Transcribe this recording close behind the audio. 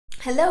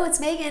Hello, it's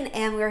Megan,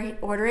 and we're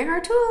ordering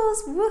our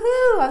tools.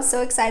 Woohoo! I'm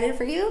so excited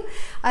for you.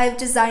 I've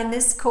designed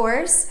this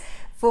course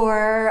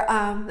for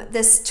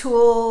this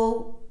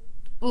tool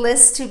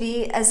list to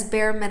be as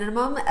bare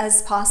minimum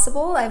as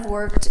possible. I've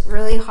worked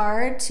really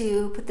hard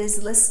to put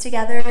these lists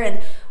together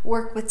and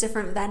work with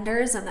different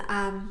vendors, and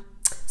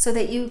so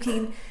that you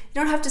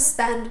don't have to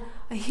spend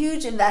a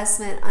huge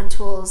investment on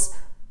tools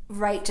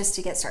just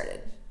to get started.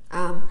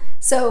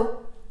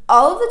 So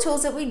all of the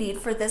tools that we need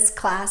for this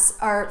class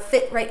are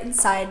fit right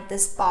inside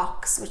this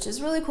box, which is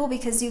really cool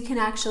because you can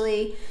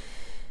actually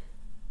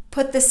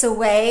put this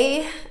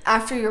away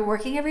after you're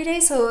working every day.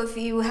 So if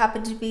you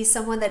happen to be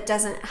someone that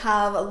doesn't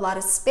have a lot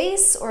of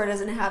space or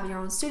doesn't have your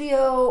own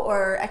studio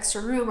or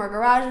extra room or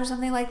garage or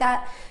something like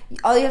that,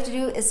 all you have to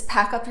do is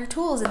pack up your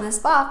tools in this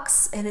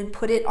box and then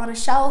put it on a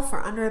shelf or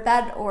under a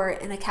bed or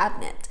in a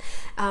cabinet.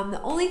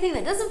 The only thing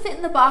that doesn't fit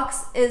in the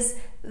box is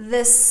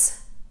this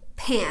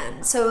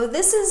pan. So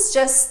this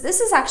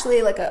is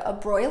actually like a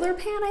broiler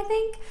pan, I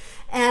think,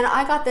 and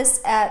I got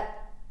this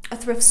at a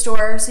thrift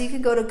store. So you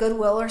can go to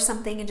Goodwill or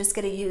something and just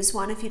get a used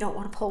one if you don't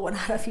want to pull one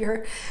out of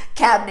your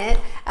cabinet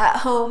at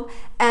home.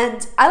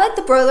 And I like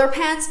the broiler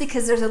pans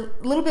because there's a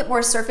little bit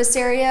more surface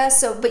area,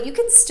 but you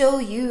can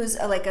still use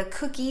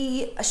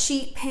a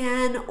sheet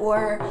pan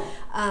or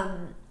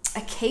a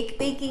cake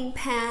baking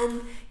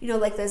pan,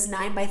 like those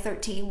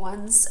 9x13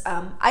 ones.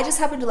 I just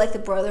happen to like the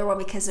broiler one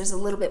because there's a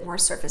little bit more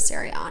surface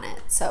area on it.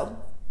 So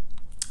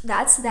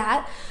that's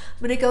that.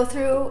 I'm going to go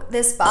through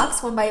this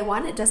box one by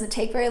one. It doesn't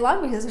take very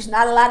long because there's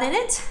not a lot in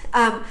it.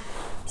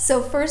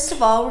 So first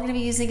of all, we're going to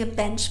be using a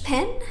bench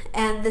pin,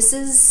 and this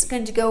is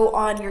going to go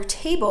on your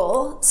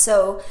table.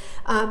 So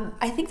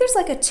I think there's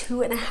like a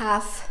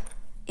 2.5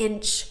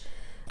 inch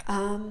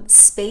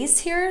space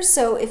here.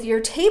 So if your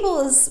table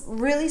is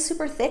really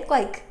super thick,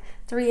 like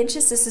 3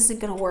 inches, this isn't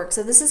going to work.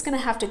 So this is going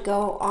to have to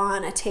go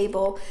on a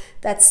table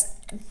that's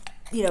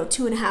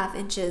 2.5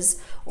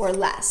 inches or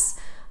less.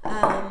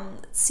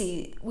 Let's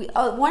see,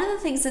 one of the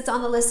things that's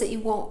on the list that you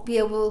won't be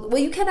able, well,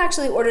 you can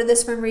actually order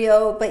this from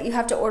Rio, but you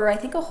have to order, I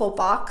think, a whole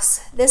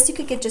box. This you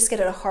could just get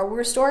at a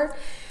hardware store.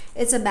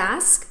 It's a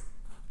mask,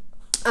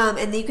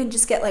 and you can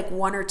just get like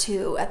 1 or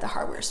 2 at the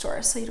hardware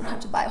store, so you don't have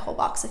to buy a whole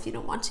box if you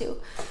don't want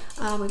to.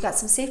 We've got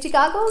some safety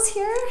goggles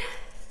here.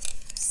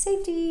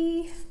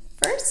 Safety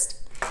first.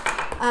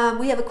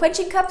 We have a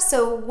quenching cup,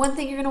 so one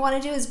thing you're going to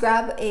want to do is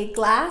grab a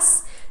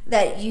glass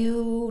that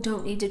you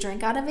don't need to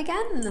drink out of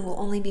again, and it will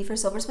only be for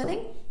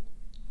silversmithing.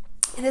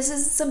 And this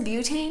is some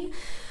butane.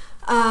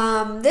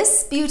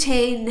 This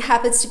butane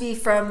happens to be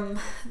from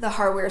the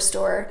hardware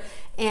store,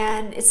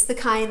 and it's the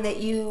kind that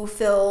you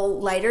fill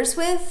lighters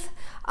with.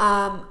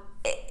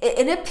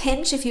 In a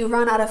pinch, if you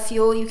run out of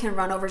fuel, you can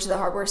run over to the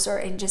hardware store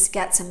and just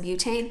get some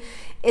butane.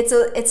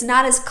 It's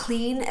not as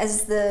clean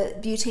as the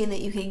butane that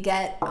you can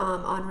get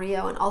on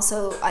Rio, and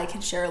also I can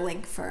share a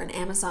link for an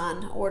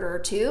Amazon order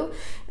too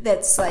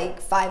that's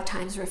like 5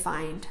 times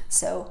refined.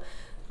 So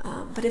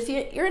but if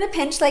you're in a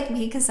pinch like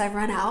me, because I've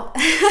run out,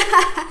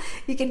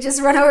 you can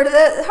just run over to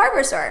the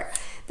hardware store.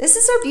 This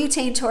is our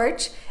butane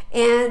torch,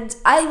 and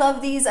I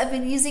love these. I've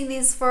been using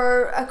these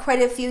for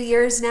quite a few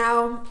years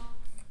now.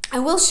 I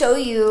will show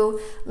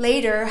you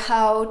later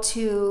how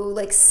to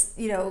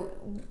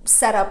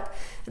set up,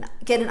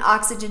 get an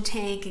oxygen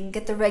tank and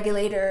get the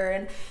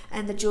regulator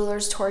and the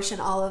jeweler's torch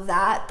and all of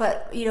that.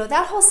 But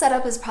that whole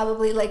setup is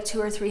probably like $200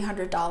 or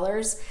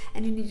 $300,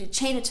 and you need to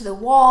chain it to the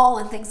wall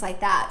and things like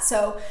that.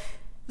 So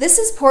this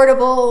is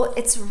portable.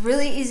 It's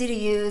really easy to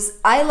use.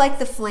 I like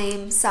the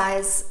flame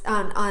size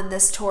on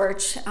this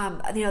torch.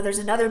 There's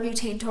another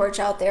butane torch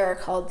out there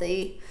called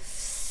the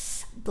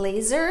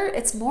Blazer.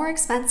 It's more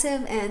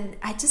expensive, and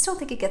I just don't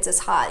think it gets as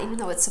hot, even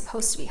though it's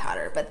supposed to be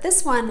hotter. But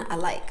this one I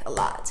like a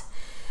lot.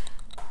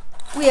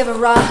 We have a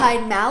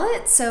rawhide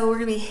mallet, so we're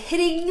going to be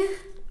hitting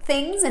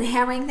things and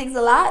hammering things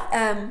a lot,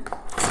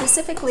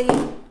 specifically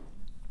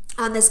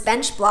on this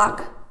bench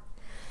block.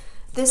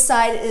 This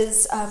side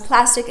is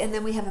plastic, and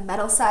then we have a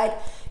metal side.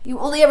 You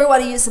only ever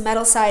want to use the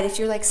metal side if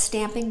you're like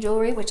stamping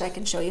jewelry, which I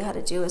can show you how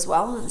to do as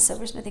well in the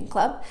Silversmithing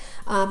Club.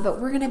 But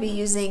we're going to be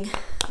using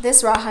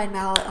this rawhide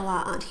mallet a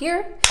lot on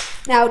here.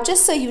 Now,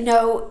 just so you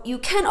know, you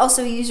can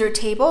also use your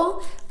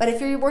table, but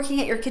if you're working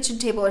at your kitchen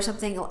table or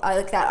something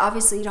like that,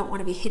 obviously you don't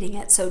want to be hitting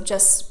it, so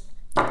just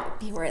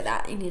be aware of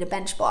that. You need a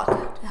bench block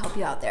to help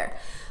you out there.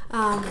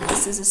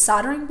 This is a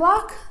soldering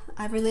block.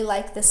 I really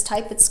like this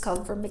type. It's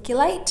called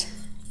vermiculite.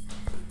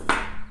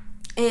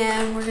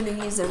 And we're going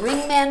to use a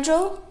ring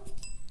mandrel,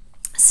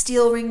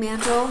 steel ring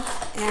mandrel,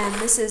 and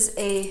this is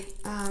a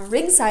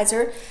ring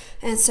sizer.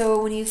 And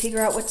so when you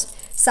figure out what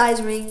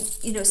size ring,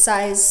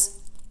 size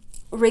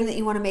ring that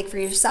you want to make for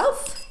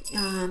yourself,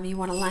 you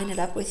want to line it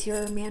up with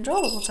your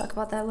mandrel. We'll talk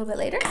about that a little bit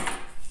later.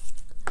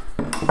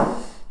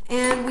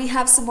 And we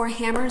have some more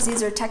hammers.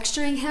 These are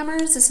texturing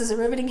hammers. This is a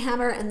riveting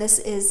hammer, and this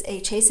is a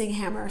chasing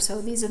hammer.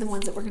 So these are the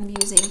ones that we're going to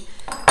be using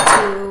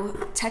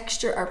to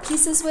texture our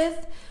pieces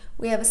with.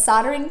 We have a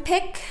soldering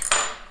pick,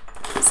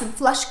 some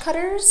flush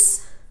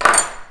cutters.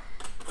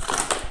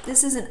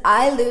 This is an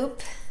eye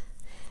loop,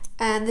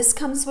 And this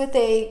comes with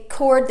a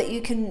cord that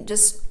you can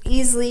just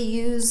easily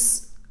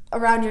use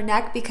around your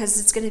neck because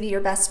it's going to be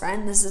your best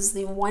friend. This is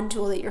the one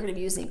tool that you're going to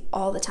be using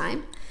all the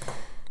time.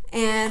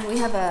 And we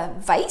have a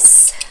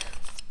vise.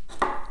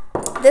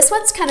 This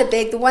one's kind of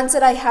big. The ones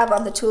that I have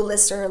on the tool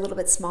list are a little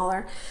bit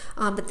smaller,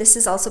 but this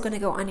is also going to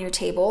go on your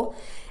table,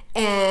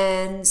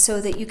 and so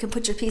that you can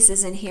put your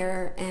pieces in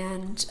here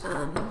and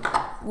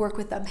work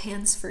with them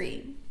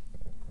hands-free.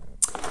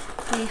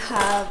 We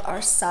have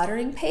our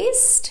soldering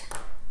paste,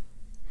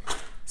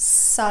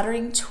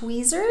 soldering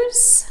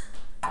tweezers,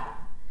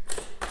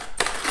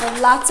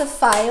 lots of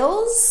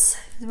files.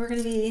 We're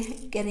going to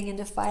be getting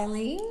into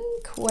filing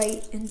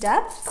quite in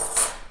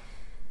depth.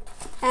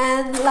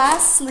 And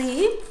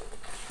lastly,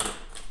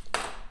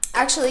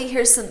 actually,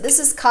 this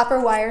is copper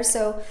wire,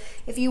 so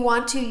if you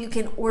want to, you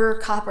can order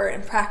copper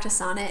and practice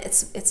on it.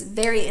 It's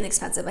very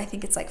inexpensive. I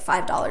think it's like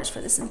 $5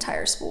 for this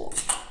entire spool.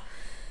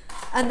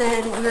 And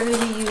then we're going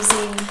to be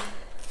using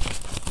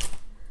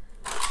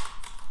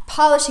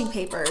polishing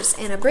papers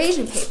and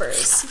abrasion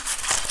papers.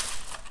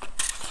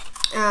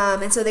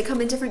 And so they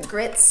come in different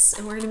grits,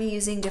 and we're going to be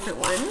using different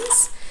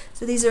ones.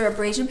 So these are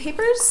abrasion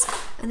papers,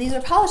 and these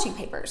are polishing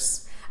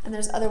papers. And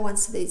there's other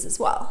ones to these as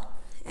well.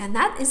 And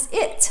that is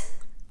it.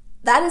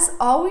 That is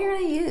all we're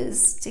going to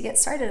use to get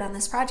started on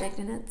this project,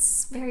 and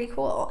it's very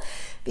cool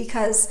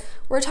because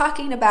we're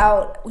talking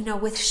about, you know,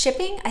 with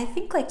shipping, I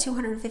think like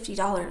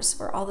 $250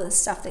 for all the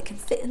stuff that can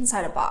fit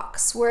inside a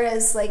box.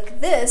 Whereas like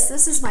this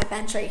is my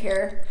bench right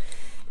here.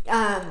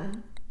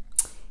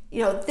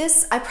 You know,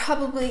 this I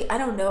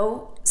don't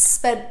know,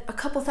 spent a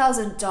couple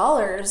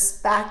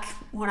 $1,000s back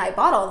when I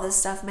bought all this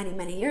stuff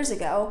many years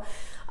ago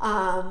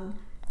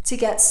to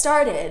get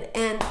started,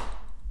 and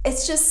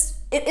it's just,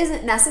 it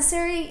isn't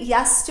necessary.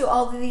 Yes, do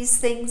all of these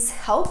things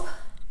help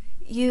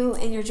you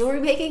in your jewelry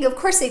making? Of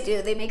course they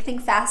do. They make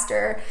things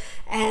faster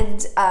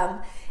and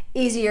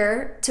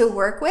easier to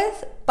work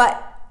with,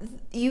 but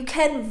you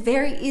can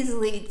very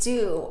easily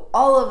do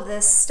all of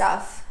this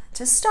stuff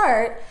to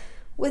start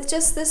with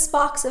just this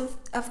box of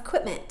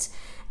equipment.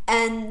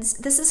 And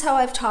this is how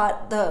I've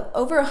taught the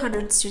over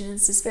 100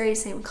 students this very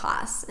same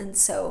class. And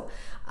so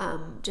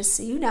just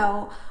so you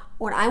know,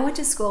 when I went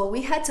to school,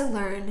 we had to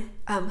learn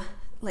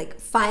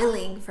like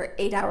filing for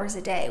 8 hours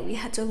a day. We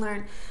had to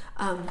learn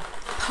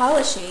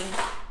polishing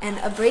and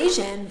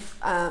abrasion,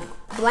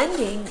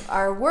 blending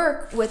our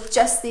work with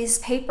just these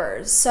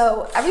papers.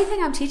 So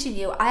everything I'm teaching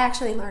you, I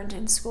actually learned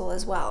in school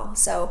as well.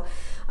 So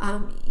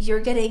you're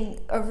getting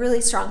a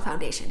really strong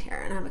foundation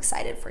here, and I'm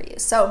excited for you.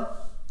 So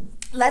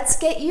let's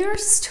get your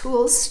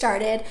tools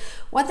started.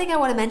 One thing I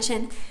want to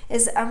mention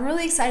is I'm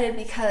really excited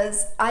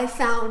because I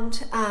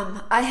found,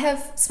 I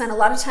have spent a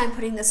lot of time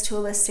putting this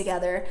tool list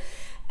together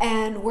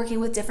and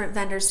working with different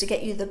vendors to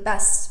get you the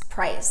best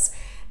price.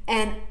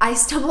 And I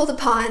stumbled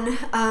upon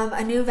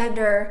a new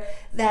vendor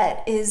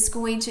that is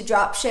going to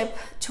drop ship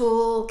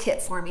tool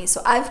kit for me.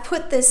 So I've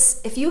put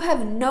this, if you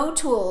have no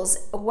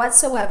tools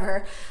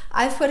whatsoever,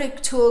 I've put a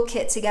tool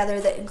kit together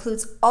that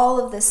includes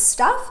all of this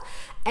stuff.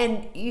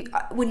 And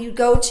when you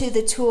go to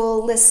the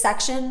tool list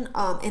section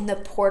in the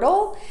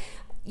portal,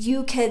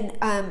 you can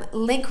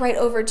link right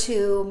over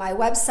to my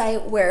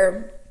website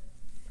where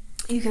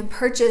you can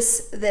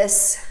purchase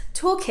this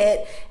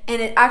toolkit,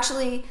 and it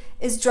actually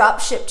is drop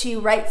shipped to you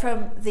right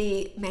from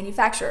the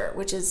manufacturer,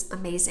 which is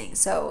amazing.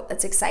 So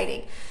that's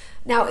exciting.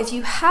 Now, if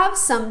you have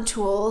some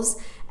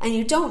tools and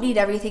you don't need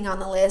everything on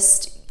the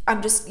list,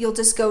 you'll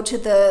just go to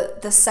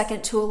the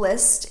second tool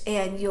list,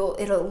 and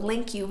it'll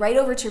link you right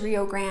over to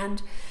Rio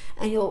Grande,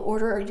 and you'll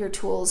order your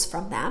tools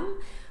from them.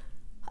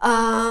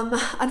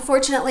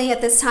 Unfortunately, at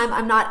this time,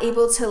 I'm not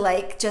able to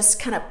like just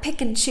kind of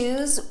pick and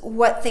choose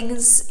what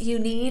things you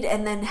need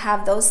and then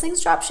have those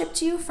things drop shipped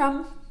to you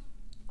from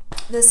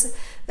this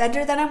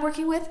vendor that I'm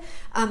working with.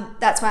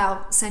 That's why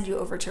I'll send you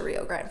over to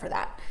Rio Grande for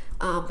that.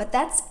 But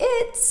that's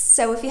it.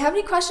 So if you have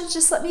any questions,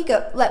 just let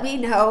me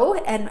know,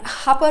 and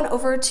hop on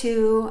over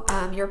to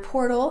your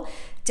portal,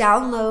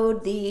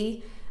 download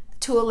the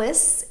tool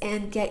lists,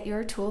 and get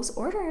your tools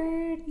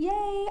ordered.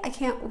 Yay! I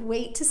can't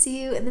wait to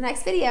see you in the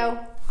next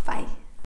video. Bye.